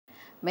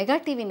Mega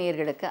TV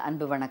நேயர்களுக்கு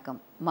அன்பு வணக்கம்.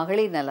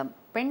 மகளிர் நலம்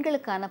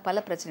பெண்களுக்கான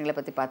பல பிரச்சனைகளை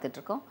பற்றி பார்த்துட்டு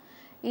இருக்கோம்.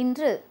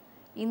 இன்று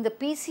இந்த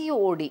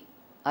பிசிஓடி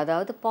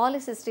அதாவது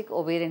பாலிசிஸ்டிக்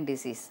ஒவேரியன்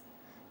டிசீஸ்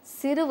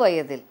சிறு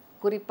வயதில்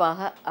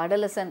குறிப்பாக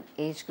அடலசன்ட்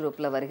ஏஜ்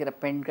குரூப்பில் வருகிற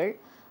பெண்கள்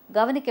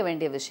கவனிக்க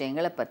வேண்டிய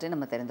விஷயங்களை பற்றி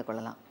நம்ம தெரிந்து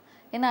கொள்ளலாம்.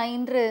 ஏன்னா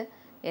இன்று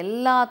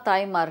எல்லா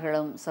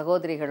தாய்மார்களும்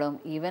சகோதரிகளும்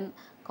ஈவன்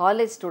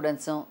காலேஜ்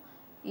ஸ்டூடெண்ட்ஸும்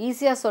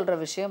ஈஸியாக சொல்கிற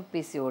விஷயம்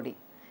பிசிஓடி.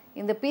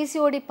 இந்த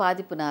பிசிஓடி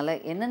பாதிப்புனால்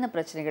என்னென்ன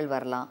பிரச்சனைகள்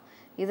வரலாம்,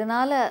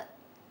 இதனால்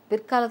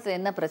பிற்காலத்தில்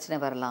என்ன பிரச்சனை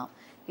வரலாம்,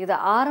 இதை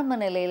ஆரம்ப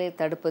நிலையிலே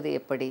தடுப்பது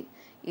எப்படி,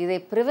 இதை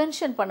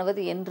ப்ரிவென்ஷன்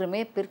பண்ணுவது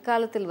என்றுமே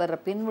பிற்காலத்தில் வர்ற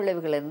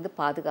பின்விளைவுகளிலிருந்து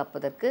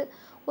பாதுகாப்பதற்கு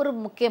ஒரு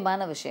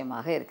முக்கியமான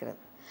விஷயமாக இருக்கிறது.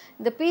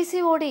 இந்த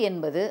பிசிஓடி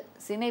என்பது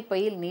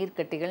சினைப்பையில்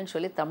நீர்க்கட்டிகள்னு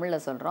சொல்லி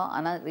தமிழில் சொல்கிறோம்.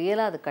 ஆனால்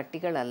ரியலாக அது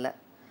கட்டிகள் அல்ல.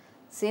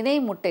 சினை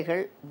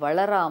முட்டைகள்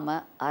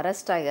வளராமல்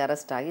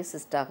அரெஸ்டாகி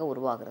சிஸ்டாக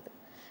உருவாகிறது.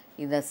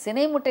 இந்த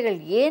சினை முட்டைகள்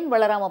ஏன்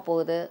வளராமல்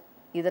போகுது?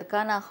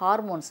 இதற்கான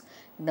ஹார்மோன்ஸ்,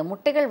 இந்த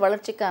முட்டைகள்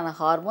வளர்ச்சிக்கான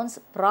ஹார்மோன்ஸ்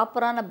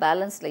ப்ராப்பரான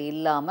பேலன்ஸில்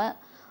இல்லாமல்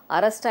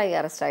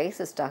அரெஸ்டாகி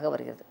சிஸ்டாக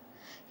வருகிறது.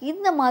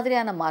 இந்த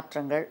மாதிரியான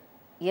மாற்றங்கள்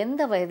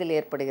எந்த வயதில்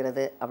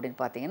ஏற்படுகிறது அப்படின்னு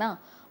பார்த்தீங்கன்னா,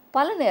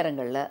 பல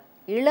நேரங்களில்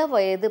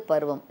இளவயது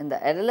பருவம், இந்த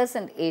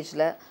அடலசன்ட்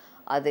ஏஜில்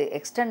அது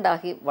எக்ஸ்டெண்ட்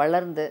ஆகி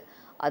வளர்ந்து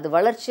அது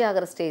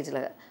வளர்ச்சியாகிற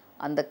ஸ்டேஜில்,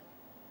 அந்த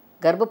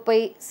கர்ப்பப்பை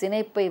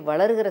சினைப்பை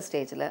வளர்கிற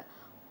ஸ்டேஜில்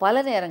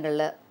பல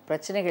நேரங்களில்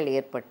பிரச்சனைகள்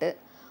ஏற்பட்டு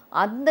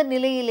அந்த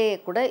நிலையிலேயே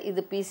கூட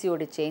இது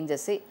பிசிஓடி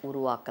சேஞ்சஸை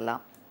உருவாக்கலாம்.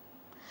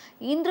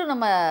 இன்று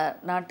நம்ம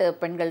நாட்டு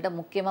பெண்கள்கிட்ட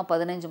முக்கியமாக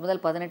 15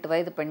 முதல் 18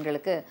 வயது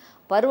பெண்களுக்கு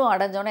பருவம்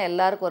அடைஞ்சோன்னே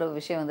எல்லாருக்கும் ஒரு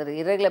விஷயம் வந்துடுது,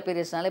 இரெகுலர்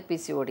பீரியட்ஸ்னாலே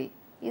பிசிஓடி.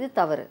 இது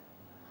தவறு.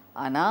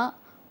 ஆனால்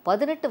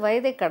 18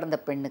 வயதை கடந்த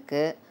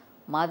பெண்ணுக்கு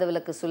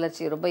மாதவிலக்கு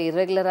சுழற்சி ரொம்ப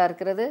இரெகுலராக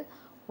இருக்கிறது,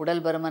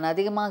 உடல் பருமன்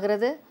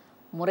அதிகமாகிறது,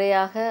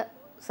 முறையாக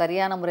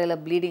சரியான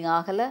முறையில் ப்ளீடிங்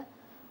ஆகலை,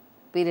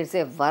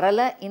 பீரியட்ஸே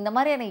வரலை, இந்த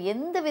மாதிரியான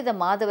எந்தவித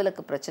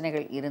மாதவிலக்கு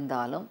பிரச்சனைகள்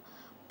இருந்தாலும்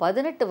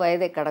 18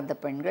 வயதை கடந்த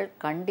பெண்கள்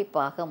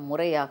கண்டிப்பாக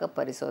முறையாக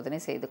பரிசோதனை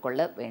செய்து கொள்ள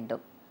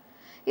வேண்டும்.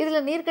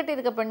 இதில் நீர்க்கட்டி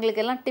இருக்க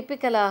பெண்களுக்கெல்லாம்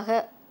டிப்பிக்கலாக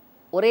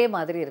ஒரே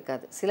மாதிரி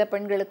இருக்காது. சில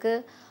பெண்களுக்கு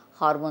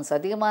ஹார்மோன்ஸ்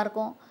அதிகமாக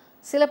இருக்கும்,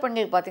 சில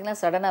பெண்களுக்கு பார்த்திங்கன்னா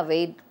சடனாக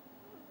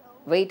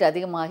வெயிட்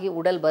அதிகமாகி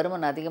உடல்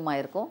பருமன்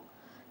அதிகமாக இருக்கும்.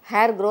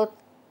 ஹேர் க்ரோத்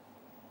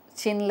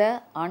சின்னில்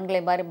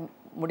ஆண்களை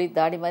மாதிரி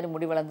தாடி மாதிரி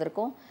முடி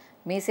வளர்ந்துருக்கும்,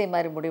 மீசை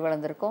மாதிரி முடி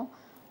வளர்ந்துருக்கும்,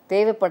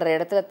 தேவைப்படுற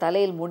இடத்துல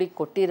தலையில் முடி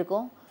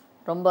கொட்டியிருக்கும்,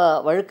 ரொம்ப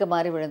வழுக்க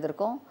மாதிரி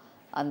விழுந்திருக்கும்,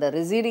 அந்த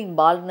ரிசீடிங்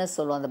பால்னஸ்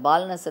சொல்லுவோம், அந்த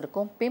பால்னஸ்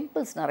இருக்கும்,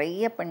 பிம்பிள்ஸ்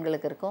நிறைய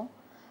பெண்களுக்கு இருக்கும்,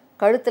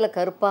 கழுத்தில்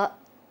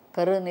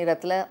கரு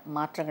நிறத்தில்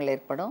மாற்றங்கள்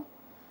ஏற்படும்.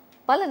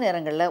 பல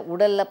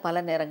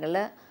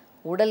நேரங்களில்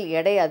உடல்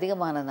எடை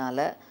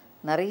அதிகமானதுனால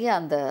நிறைய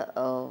அந்த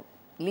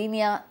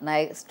லீனியா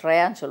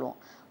ஸ்ட்ரையான்னு சொல்லுவோம்,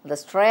 அந்த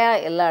ஸ்ட்ரையா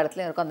எல்லா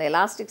இடத்துலையும் இருக்கும், அந்த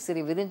எலாஸ்டிக்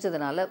சிரி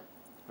விரிஞ்சதுனால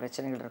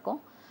பிரச்சனைகள்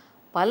இருக்கும்.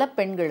 பல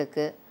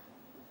பெண்களுக்கு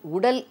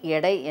உடல்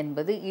எடை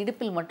என்பது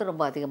இடுப்பில் மட்டும்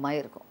ரொம்ப அதிகமாக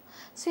இருக்கும்.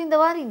 ஸோ இந்த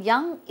மாதிரி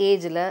யங்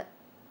ஏஜில்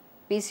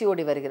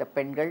பிசிஓடி வருகிற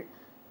பெண்கள்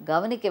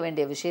கவனிக்க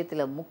வேண்டிய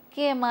விஷயத்தில்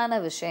முக்கியமான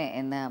விஷயம்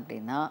என்ன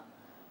அப்படின்னா,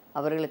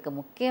 அவர்களுக்கு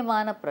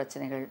முக்கியமான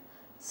பிரச்சனைகள்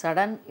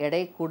சடன்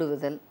எடை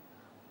கூடுதல்,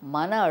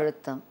 மன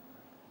அழுத்தம்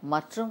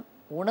மற்றும்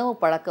உணவு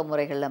பழக்க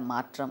முறைகளில்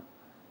மாற்றம்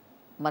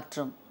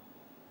மற்றும்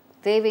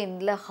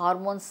தேவையில்லை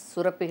ஹார்மோன்ஸ்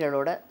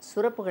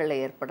சுரப்புகளில்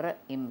ஏற்படுற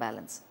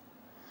இம்பேலன்ஸ்.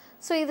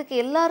 ஸோ இதுக்கு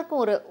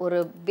எல்லாருக்கும் ஒரு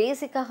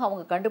பேசிக்காக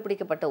அவங்க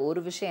கண்டுபிடிக்கப்பட்ட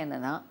ஒரு விஷயம்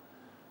என்னென்னா,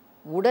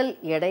 உடல்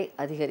எடை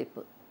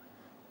அதிகரிப்பு.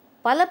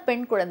 பல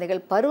பெண் குழந்தைகள்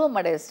பருவம்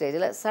அடைகிற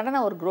ஸ்டேஜில்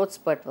சடனாக ஒரு க்ரோத்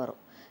ஸ்பர்ட் வரும்.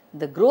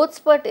 இந்த க்ரோத்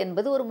ஸ்பர்ட்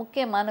என்பது ஒரு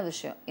முக்கியமான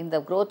விஷயம். இந்த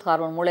க்ரோத்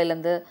ஹார்மோன்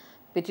மூளையிலேருந்து,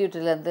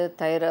 பிட்யூட்டரியிலேருந்து,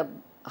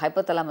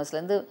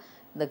 ஹைப்போதலாமஸ்லேருந்து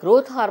இந்த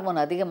க்ரோத்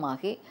ஹார்மோன்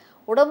அதிகமாகி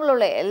உடம்பில்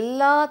உள்ள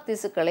எல்லா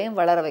திசுக்களையும்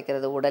வளர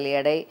வைக்கிறது. உடல்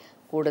எடை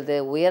கூடுது,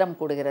 உயரம்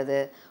கூடுகிறது,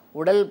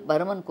 உடல்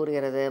பருமன்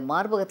கூறுகிறது,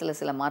 மார்பகத்தில்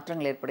சில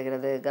மாற்றங்கள்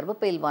ஏற்படுகிறது,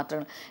 கர்ப்பப்பையில்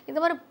மாற்றங்கள், இந்த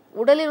மாதிரி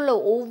உடலில் உள்ள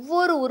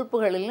ஒவ்வொரு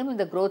உறுப்புகளிலும்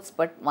இந்த க்ரோத்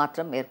ஸ்பர்ட்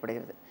மாற்றம்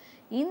ஏற்படுகிறது.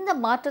 இந்த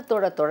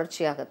மாற்றத்தோட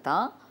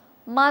தொடர்ச்சியாகத்தான்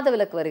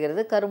மாதவிலக்கு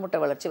வருகிறது, கருமுட்டை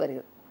வளர்ச்சி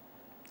வருகிறது.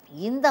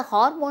 இந்த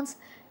ஹார்மோன்ஸ்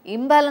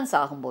இம்பேலன்ஸ்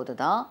ஆகும்போது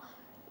தான்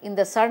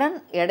இந்த சடன்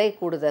எடை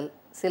கூடுதல்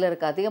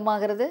சிலருக்கு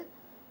அதிகமாகிறது,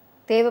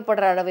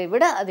 தேவைப்படுற அளவை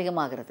விட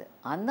அதிகமாகிறது.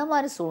 அந்த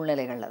மாதிரி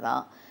சூழ்நிலைகளில்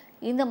தான்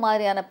இந்த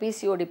மாதிரியான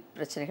பிசிஓடி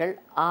பிரச்சனைகள்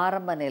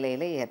ஆரம்ப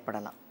நிலையில்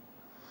ஏற்படலாம்.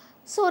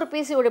 ஸோ ஒரு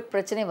பிசிஓடி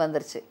பிரச்சனை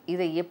வந்துருச்சு,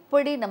 இதை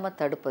எப்படி நம்ம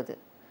தடுப்பது?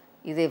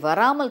 இதை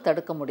வராமல்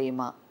தடுக்க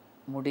முடியுமா?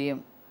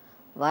 முடியும்.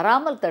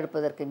 வராமல்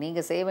தடுப்பதற்கு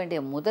நீங்கள் செய்ய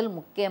வேண்டிய முதல்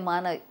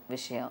முக்கியமான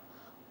விஷயம்,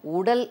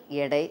 உடல்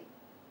எடை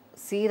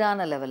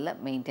சீரான லெவலில்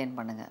மெயின்டைன்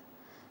பண்ணுங்கள்.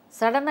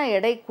 சடனாக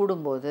எடை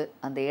கூடும்போது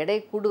அந்த எடை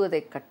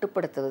கூடுவதை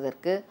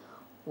கட்டுப்படுத்துவதற்கு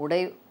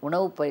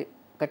உணவு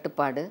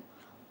கட்டுப்பாடு,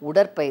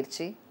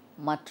 உடற்பயிற்சி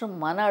மற்றும்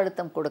மன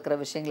அழுத்தம் கொடுக்குற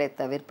விஷயங்களை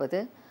தவிர்ப்பது,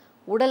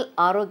 உடல்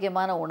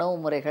ஆரோக்கியமான உணவு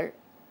முறைகள்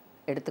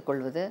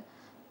எடுத்துக்கொள்வது,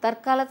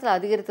 தற்காலத்தில்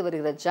அதிகரித்து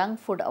வருகிற ஜங்க்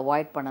ஃபுட்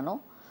அவாய்ட்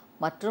பண்ணணும்,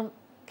 மற்றும்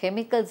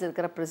கெமிக்கல்ஸ்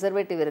இருக்கிற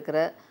ப்ரிசர்வேட்டிவ் இருக்கிற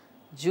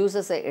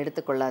ஜூஸஸை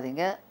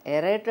எடுத்துக்கொள்ளாதீங்க,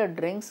 ஏரேட்டட்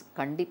ட்ரிங்க்ஸ்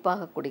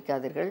கண்டிப்பாக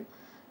குடிக்காதீர்கள்,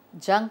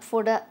 ஜங்க்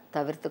ஃபுட்டை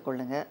தவிர்த்து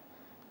கொள்ளுங்கள்.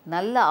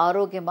 நல்ல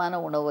ஆரோக்கியமான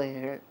உணவு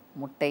வகைகள்,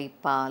 முட்டை,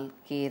 பால்,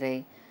 கீரை,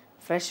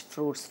 ஃப்ரெஷ்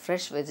ஃப்ரூட்ஸ்,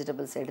 ஃப்ரெஷ்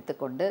வெஜிடபிள்ஸ்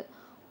எடுத்துக்கொண்டு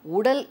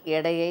உடல்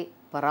எடையை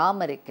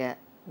பராமரிக்க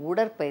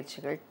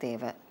உடற்பயிற்சிகள்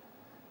தேவை.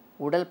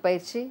 உடல்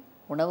பயிற்சி,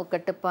 உணவு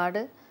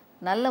கட்டுப்பாடு,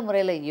 நல்ல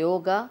முறையில்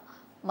யோகா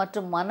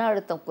மற்றும் மன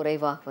அழுத்தம்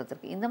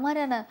குறைவாகுவதற்கு இந்த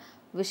மாதிரியான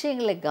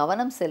விஷயங்களை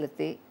கவனம்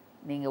செலுத்தி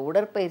நீங்கள்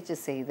உடற்பயிற்சி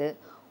செய்து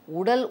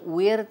உடல்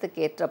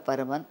உயரத்துக்கு ஏற்ற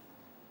பருமன்,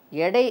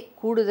 எடை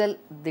கூடுதல்,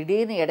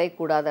 திடீர்னு எடை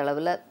கூடாத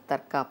அளவில்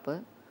தற்காப்பு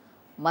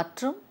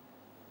மற்றும்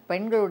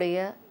பெண்களுடைய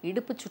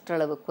இடுப்பு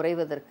சுற்றளவு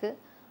குறைவதற்கு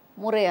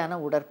முறையான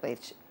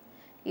உடற்பயிற்சி,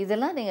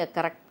 இதெல்லாம் நீங்கள்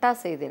கரெக்டாக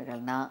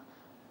செய்தீர்கள்னா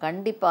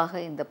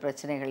கண்டிப்பாக இந்த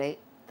பிரச்சனைகளை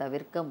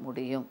தவிர்க்க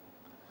முடியும்.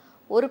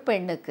 ஒரு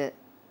பெண்ணுக்கு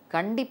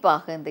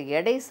கண்டிப்பாக இந்த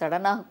எடை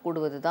சடனாக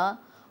கூடுவது தான்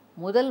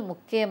முதல்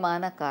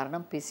முக்கியமான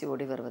காரணம்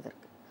பிசிஓடி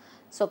வருவதற்கு.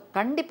 ஸோ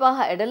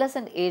கண்டிப்பாக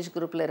அடலசன்ட் ஏஜ்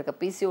குரூப்பில் இருக்க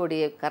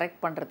பிசிஓடியை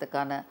கரெக்ட்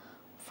பண்ணுறதுக்கான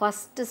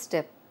ஃபஸ்ட்டு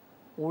ஸ்டெப்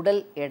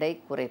உடல் எடை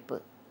குறைப்பு.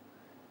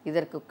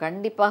 இதற்கு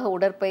கண்டிப்பாக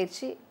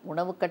உடற்பயிற்சி,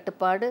 உணவு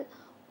கட்டுப்பாடு,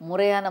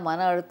 முறையான மன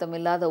அழுத்தம்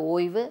இல்லாத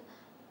ஓய்வு,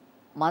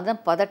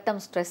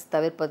 பதட்டம், ஸ்ட்ரெஸ்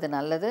தவிர்ப்பது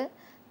நல்லது.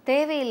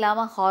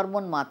 தேவையில்லாமல்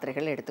ஹார்மோன்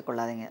மாத்திரைகள்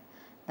எடுத்துக்கொள்ளாதீங்க.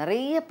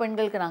 நிறைய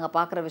பெண்களுக்கு நாங்கள்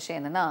பார்க்குற விஷயம்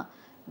என்னென்னா,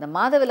 இந்த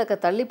மாதவிலக்கை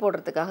தள்ளி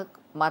போடுறதுக்காக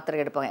மாத்திரை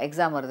எடுப்பாங்க.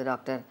 எக்ஸாம் வருது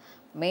டாக்டர்,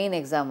 மெயின்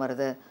எக்ஸாம்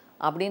வருது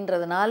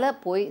அப்படின்றதுனால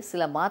போய்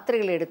சில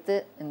மாத்திரைகள் எடுத்து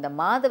இந்த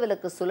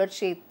மாதவிலக்கு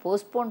சுழற்சியை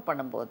போஸ்ட்போன்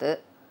பண்ணும்போது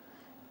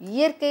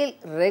இயற்கையில்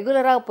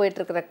ரெகுலராக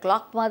போயிட்டுருக்கிற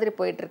கிளாக் மாதிரி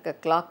போயிட்டுருக்க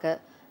கிளாக்கை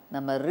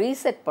நம்ம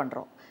ரீசெட்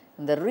பண்ணுறோம்.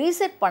 இந்த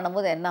ரீசெட்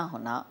பண்ணும்போது என்ன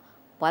ஆகும்னா,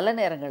 பல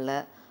நேரங்களில்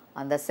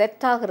அந்த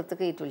செட்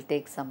ஆகிறதுக்கு it will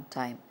take some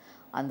time.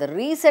 அந்த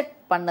ரீசெட்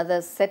பண்ணதை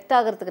செட்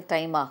ஆகிறதுக்கு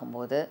டைம்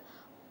ஆகும்போது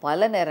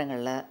பல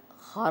நேரங்களில்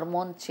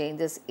ஹார்மோன்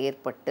சேஞ்சஸ்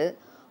ஏற்பட்டு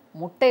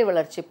முட்டை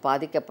வளர்ச்சி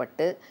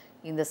பாதிக்கப்பட்டு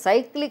இந்த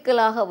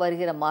சைக்கிளிக்கலாக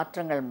வருகிற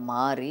மாற்றங்கள்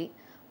மாறி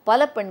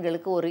பல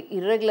பெண்களுக்கு ஒரு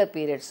இர்ரெகுலர்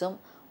பீரியட்ஸும்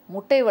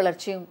முட்டை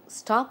வளர்ச்சியும்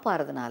ஸ்டாப்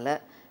ஆகிறதுனால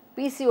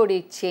பிசிஓடி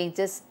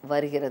சேஞ்சஸ்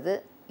வருகிறது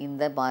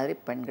இந்த மாதிரி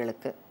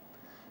பெண்களுக்கு.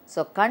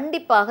 ஸோ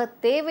கண்டிப்பாக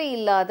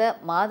தேவையில்லாத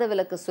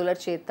மாதவிலக்கு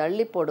சுழற்சியை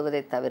தள்ளி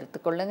போடுவதை தவிர்த்து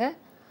கொள்ளுங்க.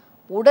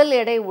 உடல்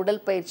எடை,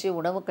 உடல் பயிற்சி,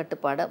 உணவு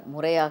கட்டுப்பாடை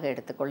முறையாக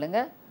எடுத்துக்கொள்ளுங்க.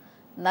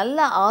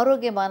 நல்ல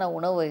ஆரோக்கியமான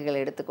உணவு வகைகளை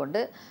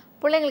எடுத்துக்கொண்டு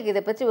பிள்ளைங்களுக்கு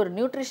இதை பற்றி ஒரு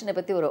நியூட்ரிஷனை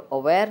பற்றி ஒரு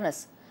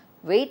அவேர்னஸ்,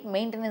 வெயிட்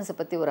மெயின்டெனன்ஸை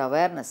பற்றி ஒரு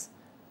அவேர்னஸ்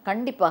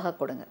கண்டிப்பாக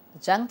கொடுங்க.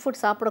 ஜங்க்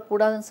ஃபுட்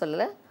சாப்பிடக்கூடாதுன்னு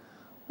சொல்லலை,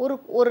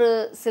 ஒரு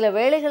சில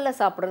வேளைகளில்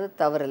சாப்பிட்றது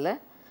தவறில்லை.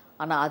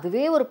 ஆனால்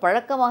அதுவே ஒரு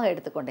பழக்கமாக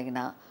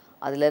எடுத்துக்கொண்டிங்கன்னா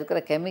அதில்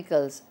இருக்கிற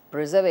கெமிக்கல்ஸ்,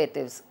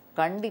 ப்ரிசர்வேட்டிவ்ஸ்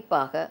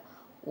கண்டிப்பாக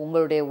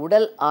உங்களுடைய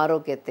உடல்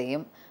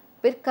ஆரோக்கியத்தையும்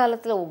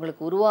பிற்காலத்தில்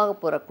உங்களுக்கு உருவாக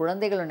போகிற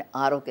குழந்தைகளின்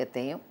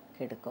ஆரோக்கியத்தையும்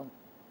கெடுக்கும்.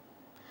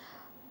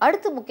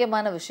 அடுத்து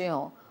முக்கியமான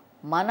விஷயம்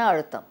மன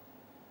அழுத்தம்.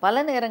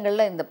 பல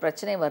நேரங்களில் இந்த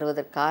பிரச்சனை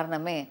வருவதற்கு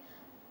காரணமே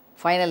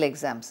ஃபைனல்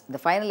எக்ஸாம்ஸ். இந்த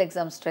ஃபைனல்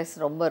எக்ஸாம் ஸ்ட்ரெஸ்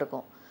ரொம்ப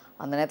இருக்கும்.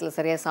 அந்த நேரத்தில்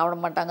சரியாக சாப்பிட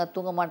மாட்டாங்க,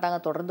 தூங்க மாட்டாங்க,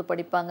 தொடர்ந்து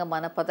படிப்பாங்க,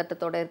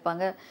 மனப்பதட்டத்தோடு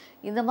இருப்பாங்க.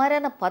 இந்த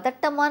மாதிரியான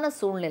பதட்டமான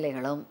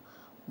சூழ்நிலைகளும்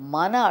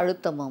மன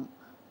அழுத்தமும்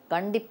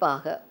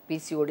கண்டிப்பாக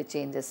பிசிஓடி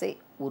சேஞ்சஸை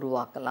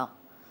உருவாக்கலாம்.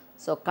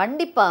 ஸோ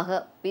கண்டிப்பாக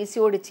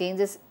பிசிஓடி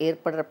சேஞ்சஸ்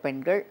ஏற்படுற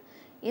பெண்கள்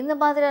இந்த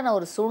மாதிரியான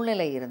ஒரு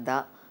சூழ்நிலை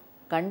இருந்தால்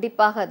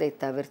கண்டிப்பாக அதை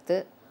தவிர்த்து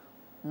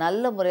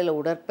நல்ல முறையில்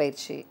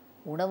உடற்பயிற்சி,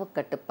 உணவு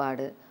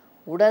கட்டுப்பாடு,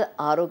 உடல்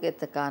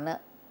ஆரோக்கியத்துக்கான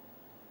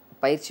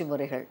பயிற்சி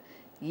முறைகள்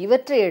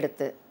இவற்றை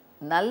எடுத்து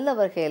நல்ல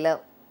வகையில்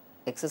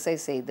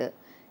எக்ஸசைஸ் செய்து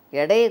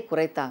எடையை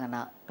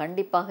குறைத்தாங்கன்னா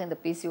கண்டிப்பாக இந்த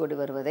பிசிஓடி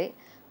வருவதை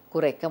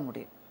குறைக்க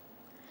முடியும்.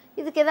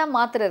 இதுக்கு எதாவது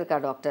மாத்திரை இருக்கா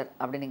டாக்டர்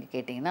அப்படின்னு நீங்கள்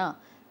கேட்டிங்கன்னா,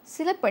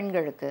 சில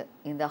பெண்களுக்கு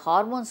இந்த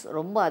ஹார்மோன்ஸ்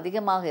ரொம்ப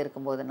அதிகமாக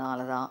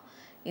இருக்கும்போதுனால தான்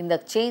இந்த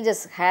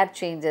சேஞ்சஸ், ஹேர்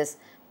சேஞ்சஸ்,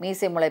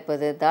 மீசை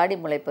முளைப்பது, தாடி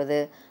முளைப்பது,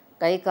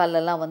 கை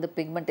காலெல்லாம்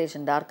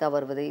பிக்மெண்டேஷன் டார்க்காக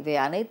வருவது, இவை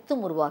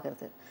அனைத்தும்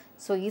உருவாகிறது.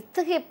 ஸோ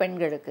இத்தகைய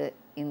பெண்களுக்கு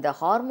இந்த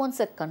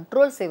ஹார்மோன்ஸை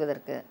கண்ட்ரோல்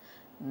செய்வதற்கு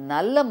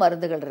நல்ல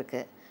மருந்துகள்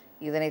இருக்குது.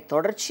 இதனை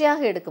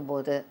தொடர்ச்சியாக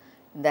எடுக்கும்போது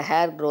இந்த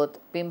ஹேர் க்ரோத்,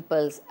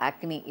 பிம்பிள்ஸ்,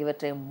 ஆக்னி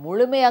இவற்றை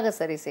முழுமையாக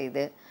சரி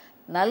செய்து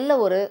நல்ல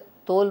ஒரு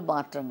தோல்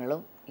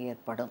மாற்றங்களும்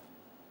ஏற்படும்.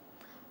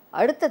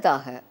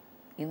 அடுத்ததாக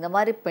இந்த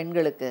மாதிரி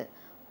பெண்களுக்கு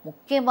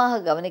முக்கியமாக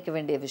கவனிக்க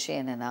வேண்டிய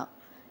விஷயம் என்னென்னா,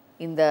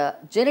 இந்த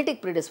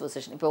ஜெனட்டிக்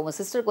ப்ரீடிஸ்போசிஷன். இப்போ உங்கள்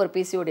சிஸ்டருக்கு ஒரு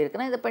பிசிஓடி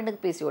இருக்குன்னா இந்த பெண்ணுக்கு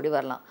பிசிஓடி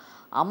வரலாம்,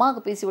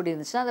 அம்மாவுக்கு பிசிஓடி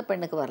இருந்துச்சுன்னா அந்த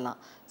பெண்ணுக்கு வரலாம்.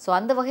 ஸோ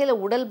அந்த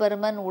வகையில் உடல்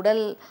பருமன்,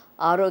 உடல்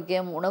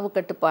ஆரோக்கியம், உணவு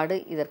கட்டுப்பாடு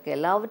இதற்கு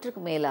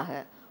எல்லாவற்றுக்கும் மேலாக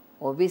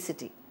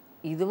ஒபிசிட்டி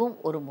இதுவும்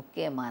ஒரு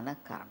முக்கியமான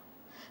காரணம்.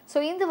 ஸோ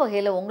இந்த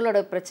வகையில் உங்களோட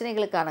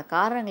பிரச்சனைகளுக்கான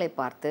காரணங்களை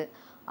பார்த்து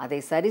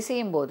அதை சரி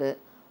செய்யும்போது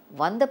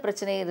வந்த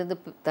பிரச்சனையிலிருந்து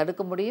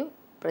தடுக்க முடியும்,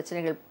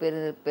 பிரச்சனைகள்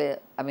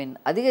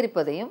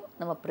அதிகரிப்பதையும்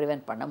நம்ம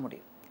ப்ரிவென்ட் பண்ண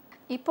முடியும்.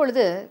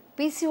 இப்பொழுது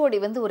பிசிஓடி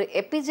ஒரு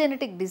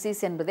எபிஜெனட்டிக்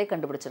டிசீஸ் என்பதை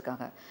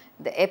கண்டுபிடிச்சிருக்காங்க.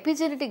 இந்த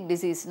எபிஜெனட்டிக்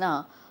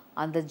டிசீஸ்னால்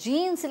அந்த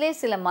ஜீன்ஸ்லேயே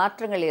சில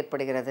மாற்றங்கள்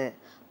ஏற்படுகிறது.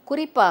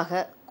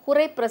 குறிப்பாக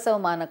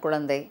குறைப்பிரசவமான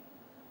குழந்தை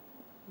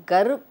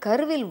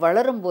கருவில்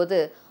வளரும்போது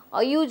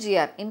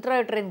ஐயூஜிஆர்,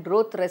 இன்ட்ராயூட்டரைன்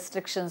க்ரோத்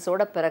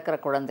ரெஸ்ட்ரிக்ஷன்ஸோடு பிறக்கிற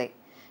குழந்தை,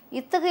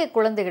 இத்தகைய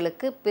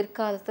குழந்தைகளுக்கு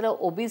பிற்காலத்தில்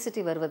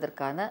ஒபிசிட்டி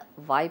வருவதற்கான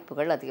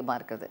வாய்ப்புகள் அதிகமாக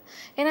இருக்குது.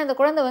 ஏன்னா அந்த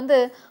குழந்தை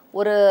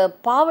ஒரு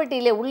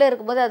பாவர்ட்டியிலே உள்ளே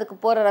இருக்கும்போது அதுக்கு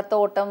போகிற ரத்த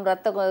ஓட்டம்,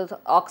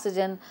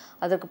 ஆக்சிஜன்,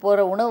 அதற்கு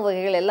போகிற உணவு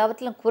வகைகள்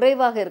எல்லாவற்றிலும்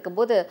குறைவாக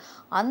இருக்கும்போது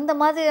அந்த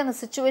மாதிரியான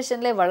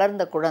சுச்சுவேஷன்லேயே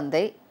வளர்ந்த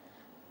குழந்தை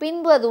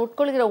பின்பு அது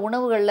உட்கொள்கிற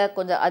உணவுகளில்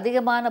கொஞ்சம்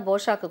அதிகமான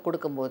போஷாக்கு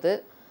கொடுக்கும்போது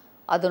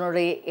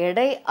அதனுடைய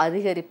எடை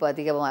அதிகரிப்பு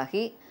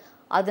அதிகமாகி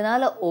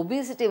அதனால்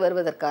ஒபிசிட்டி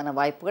வருவதற்கான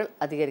வாய்ப்புகள்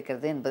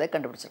அதிகரிக்கிறது என்பதை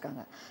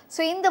கண்டுபிடிச்சிருக்காங்க. ஸோ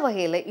இந்த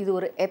வகையில் இது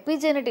ஒரு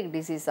எபிஜெனட்டிக்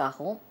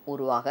டிசீஸாகவும்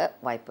உருவாக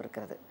வாய்ப்பு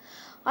இருக்கிறது.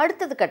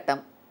 அடுத்தது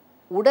கட்டம்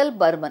உடல்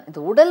பருமன்.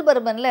 இந்த உடல்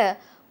பருமனில்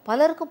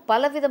பலருக்கும்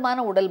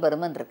பலவிதமான உடல்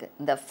பருமன் இருக்குது.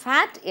 இந்த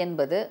ஃபேட்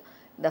என்பது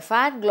இந்த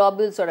ஃபேட்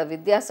குளோபியூல்ஸோட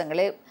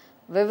வித்தியாசங்களே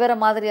வெவ்வேறு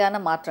மாதிரியான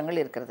மாற்றங்கள்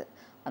இருக்கிறது.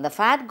 அந்த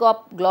ஃபேட்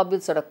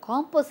குளோபியூல்ஸோட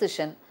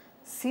காம்போசிஷன்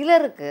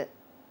சிலருக்கு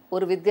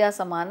ஒரு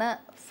வித்தியாசமான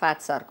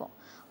ஃபேட்ஸாக இருக்கும்.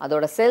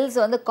 அதோட செல்ஸ்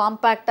வந்து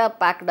காம்பேக்டாக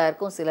பேக்டாக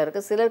இருக்கும்,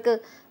 சிலருக்கு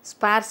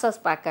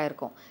ஸ்பேர்ஸாக பேக்காக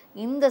இருக்கும்.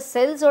 இந்த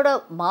செல்ஸோட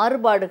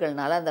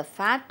மாறுபாடுகள்னால அந்த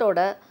ஃபேட்டோட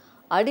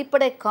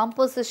அடிப்படை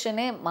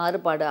காம்போசிஷனே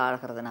மாறுபாடு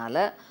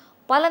ஆகிறதுனால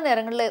பல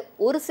நேரங்களில்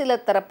ஒரு சில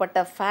தரப்பட்ட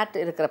ஃபேட்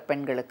இருக்கிற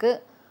பெண்களுக்கு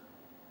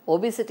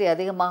ஒபிசிட்டி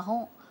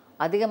அதிகமாகும்,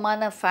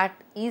 அதிகமான ஃபேட்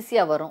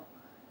ஈஸியாக வரும்.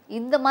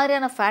 இந்த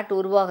மாதிரியான ஃபேட்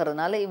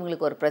உருவாகிறதுனால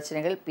இவங்களுக்கு ஒரு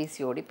பிரச்சனைகள்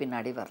பிசிஓடி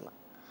பின்னாடி வரலாம்.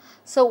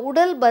 ஸோ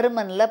உடல்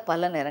பருமனில்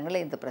பல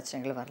நேரங்களில் இந்த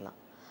பிரச்சனைகள் வரலாம்.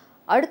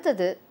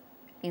 அடுத்தது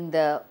இந்த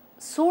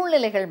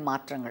சூழ்நிலைகள்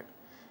மாற்றங்கள்.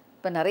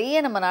 இப்போ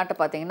நிறைய நம்ம நாட்டை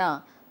பார்த்திங்கன்னா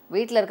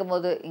வீட்டில்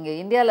இருக்கும்போது, இங்கே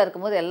இந்தியாவில்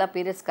இருக்கும்போது எல்லா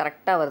பீரியட்ஸ்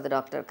கரெக்டாக வருது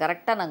டாக்டர்,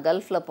 கரெக்டாக நான்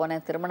கல்ஃபில்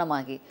போனேன்,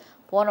 திருமணமாகி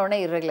போனோடனே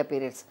இர்ரெகுலர்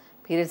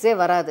பீரியட்ஸே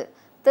வராது,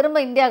 திரும்ப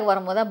இந்தியாவுக்கு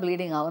வரும்போது தான்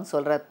ப்ளீடிங் ஆகும்னு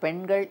சொல்கிற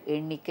பெண்கள்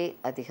எண்ணிக்கை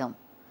அதிகம்.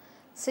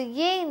 ஸோ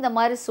ஏன் இந்த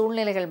மாதிரி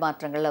சூழ்நிலைகள்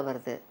மாற்றங்களில்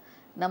வருது?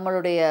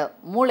 நம்மளுடைய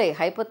மூளை,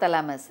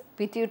 ஹைப்போதலாமஸ்,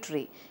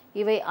 பிட்யூட்ரி,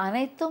 இவை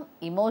அனைத்தும்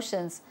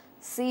இமோஷன்ஸ்,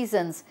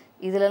 சீசன்ஸ்,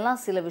 இதிலெல்லாம்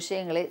சில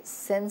விஷயங்களை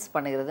சென்ஸ்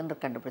பண்ணுகிறதுன்னு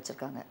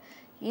கண்டுபிடிச்சிருக்காங்க.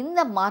 இந்த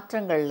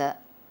மாற்றங்களில்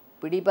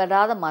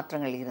பிடிபடாத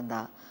மாற்றங்கள்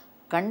இருந்தால்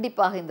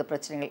கண்டிப்பாக இந்த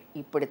பிரச்சனைகள்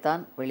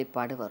இப்படித்தான்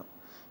வெளிப்பாடு வரும்.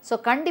 ஸோ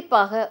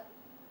கண்டிப்பாக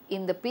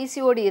இந்த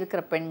பிசிஓடி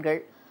இருக்கிற பெண்கள்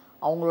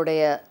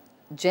அவங்களுடைய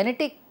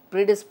ஜெனட்டிக்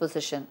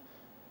ப்ரீடிஸ்பொசிஷன்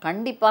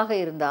கண்டிப்பாக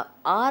இருந்தால்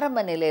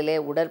ஆரம்ப நிலையிலே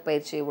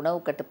உடற்பயிற்சி, உணவு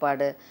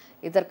கட்டுப்பாடு,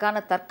 இதற்கான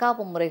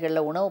தற்காப்பு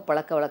முறைகளில் உணவு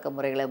பழக்க வழக்க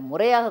முறைகளை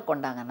முறையாக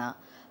கொண்டாங்கன்னா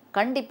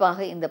கண்டிப்பாக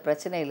இந்த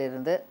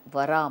பிரச்சனையிலிருந்து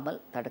வராமல்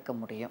தடுக்க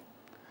முடியும்.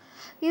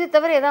 இது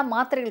தவிர ஏதாவது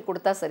மாத்திரைகள்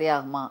கொடுத்தா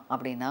சரியாகுமா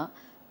அப்படின்னா,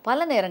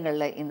 பல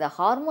நேரங்களில் இந்த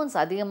ஹார்மோன்ஸ்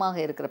அதிகமாக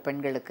இருக்கிற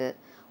பெண்களுக்கு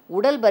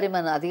உடல்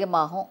பருமன்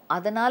அதிகமாகும்,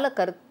 அதனால்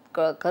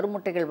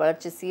கருமுட்டைகள்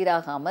வளர்ச்சி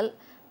சீராகாமல்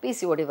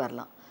பிசிஓடி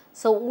வரலாம்.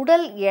 ஸோ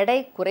உடல் எடை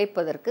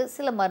குறைப்பதற்கு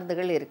சில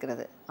மருந்துகள்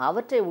இருக்கிறது.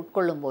 அவற்றை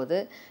உட்கொள்ளும்போது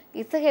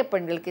இத்தகைய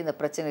பெண்களுக்கு இந்த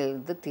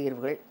பிரச்சனையிலிருந்து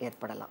தீர்வுகள்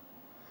ஏற்படலாம்.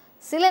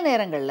 சில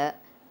நேரங்களில்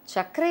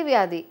சர்க்கரை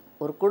வியாதி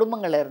ஒரு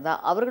குடும்பங்களில்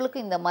இருந்தால்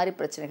அவர்களுக்கும் இந்த மாதிரி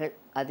பிரச்சனைகள்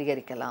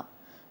அதிகரிக்கலாம்.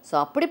 ஸோ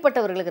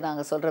அப்படிப்பட்டவர்களுக்கு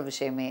நாங்கள் சொல்கிற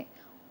விஷயமே,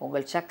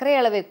 உங்கள் சர்க்கரை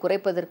அளவை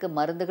குறைப்பதற்கு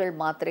மருந்துகள்,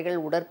 மாத்திரைகள்,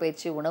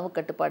 உடற்பயிற்சி, உணவு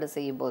கட்டுப்பாடு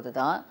செய்யும்போது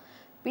தான்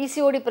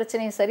பிசிஓடி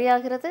பிரச்சனை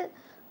சரியாகிறது,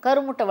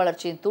 கருமுட்டை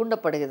வளர்ச்சியும்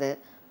தூண்டப்படுகிறது,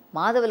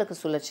 மாதவிலக்கு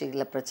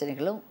சுழற்சியில்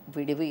பிரச்சனைகளும்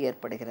விடிவு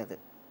ஏற்படுகிறது.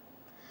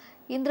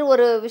 இன்று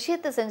ஒரு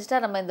விஷயத்தை செஞ்சுட்டா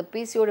நம்ம இந்த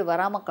பிசிஓடி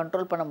வராமல்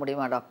கண்ட்ரோல் பண்ண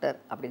முடியுமா டாக்டர்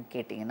அப்படின்னு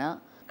கேட்டிங்கன்னா,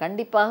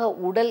 கண்டிப்பாக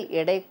உடல்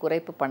எடை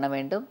குறைப்பு பண்ண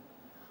வேண்டும்,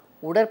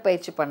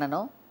 உடற்பயிற்சி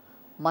பண்ணணும்,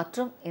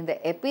 மற்றும் இந்த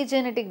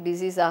எபிஜெனட்டிக்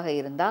டிசீஸாக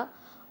இருந்தால்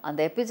அந்த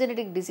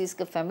எபிஜெனட்டிக்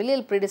டிசீஸ்க்கு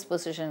ஃபெமிலியல்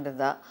ப்ரீடிஸ்பொசிஷன்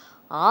இருந்தால்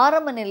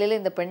ஆரம்ப நிலையில்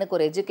இந்த பெண்ணுக்கு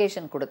ஒரு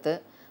எஜுகேஷன் கொடுத்து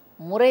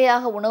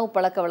முறையாக உணவு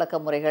பழக்க வழக்க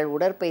முறைகள்,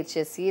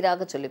 உடற்பயிற்சியை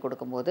சீராக சொல்லிக்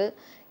கொடுக்கும்போது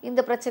இந்த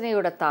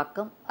பிரச்சனையோட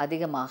தாக்கம்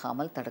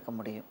அதிகமாகாமல் தடுக்க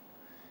முடியும்.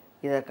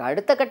 இதற்கு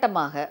அடுத்த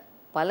கட்டமாக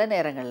பல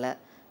நேரங்களில்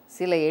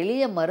சில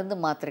எளிய மருந்து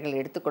மாத்திரைகள்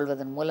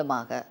எடுத்துக்கொள்வதன்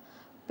மூலமாக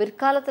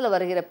பிற்காலத்தில்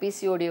வருகிற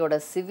பிசிஓடியோட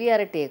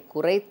சிவியாரிட்டியை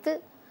குறைத்து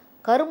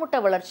கருமுட்டை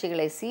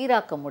வளர்ச்சிகளை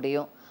சீராக்க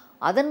முடியும்.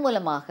 அதன்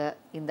மூலமாக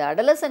இந்த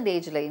அடலசன்ட்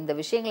ஏஜில் இந்த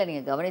விஷயங்களை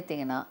நீங்கள்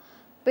கவனித்தீங்கன்னா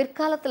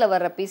பிற்காலத்தில்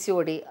வர்ற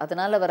பிசிஓடி,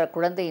 அதனால் வர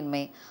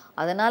குழந்தையின்மை,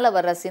 அதனால்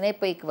வர்ற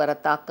சினைப்பைக்கு வர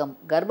தாக்கம்,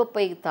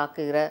 கர்ப்பப்பை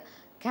தாக்குகிற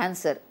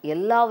கேன்சர்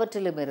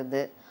எல்லாவற்றிலும்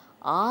இருந்து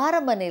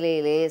ஆரம்ப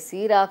நிலையிலேயே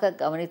சீராக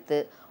கவனித்து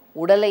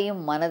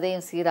உடலையும்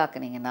மனதையும்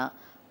சீராக்கினீங்கன்னா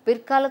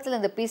பிற்காலத்தில்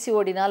இந்த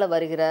பிசிஓடினால்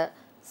வருகிற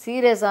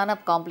சீரியஸான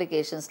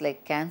complications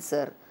like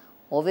cancer,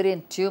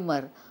 ovarian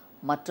tumour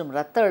மற்றும்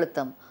இரத்த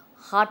அழுத்தம்,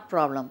 ஹார்ட்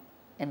ப்ராப்ளம்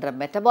என்ற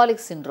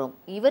மெட்டபாலிக் சிண்ட்ரோம்,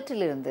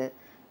 இவற்றிலிருந்து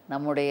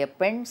நம்முடைய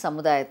பெண்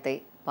சமுதாயத்தை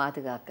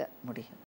பாதுகாக்க முடியும்.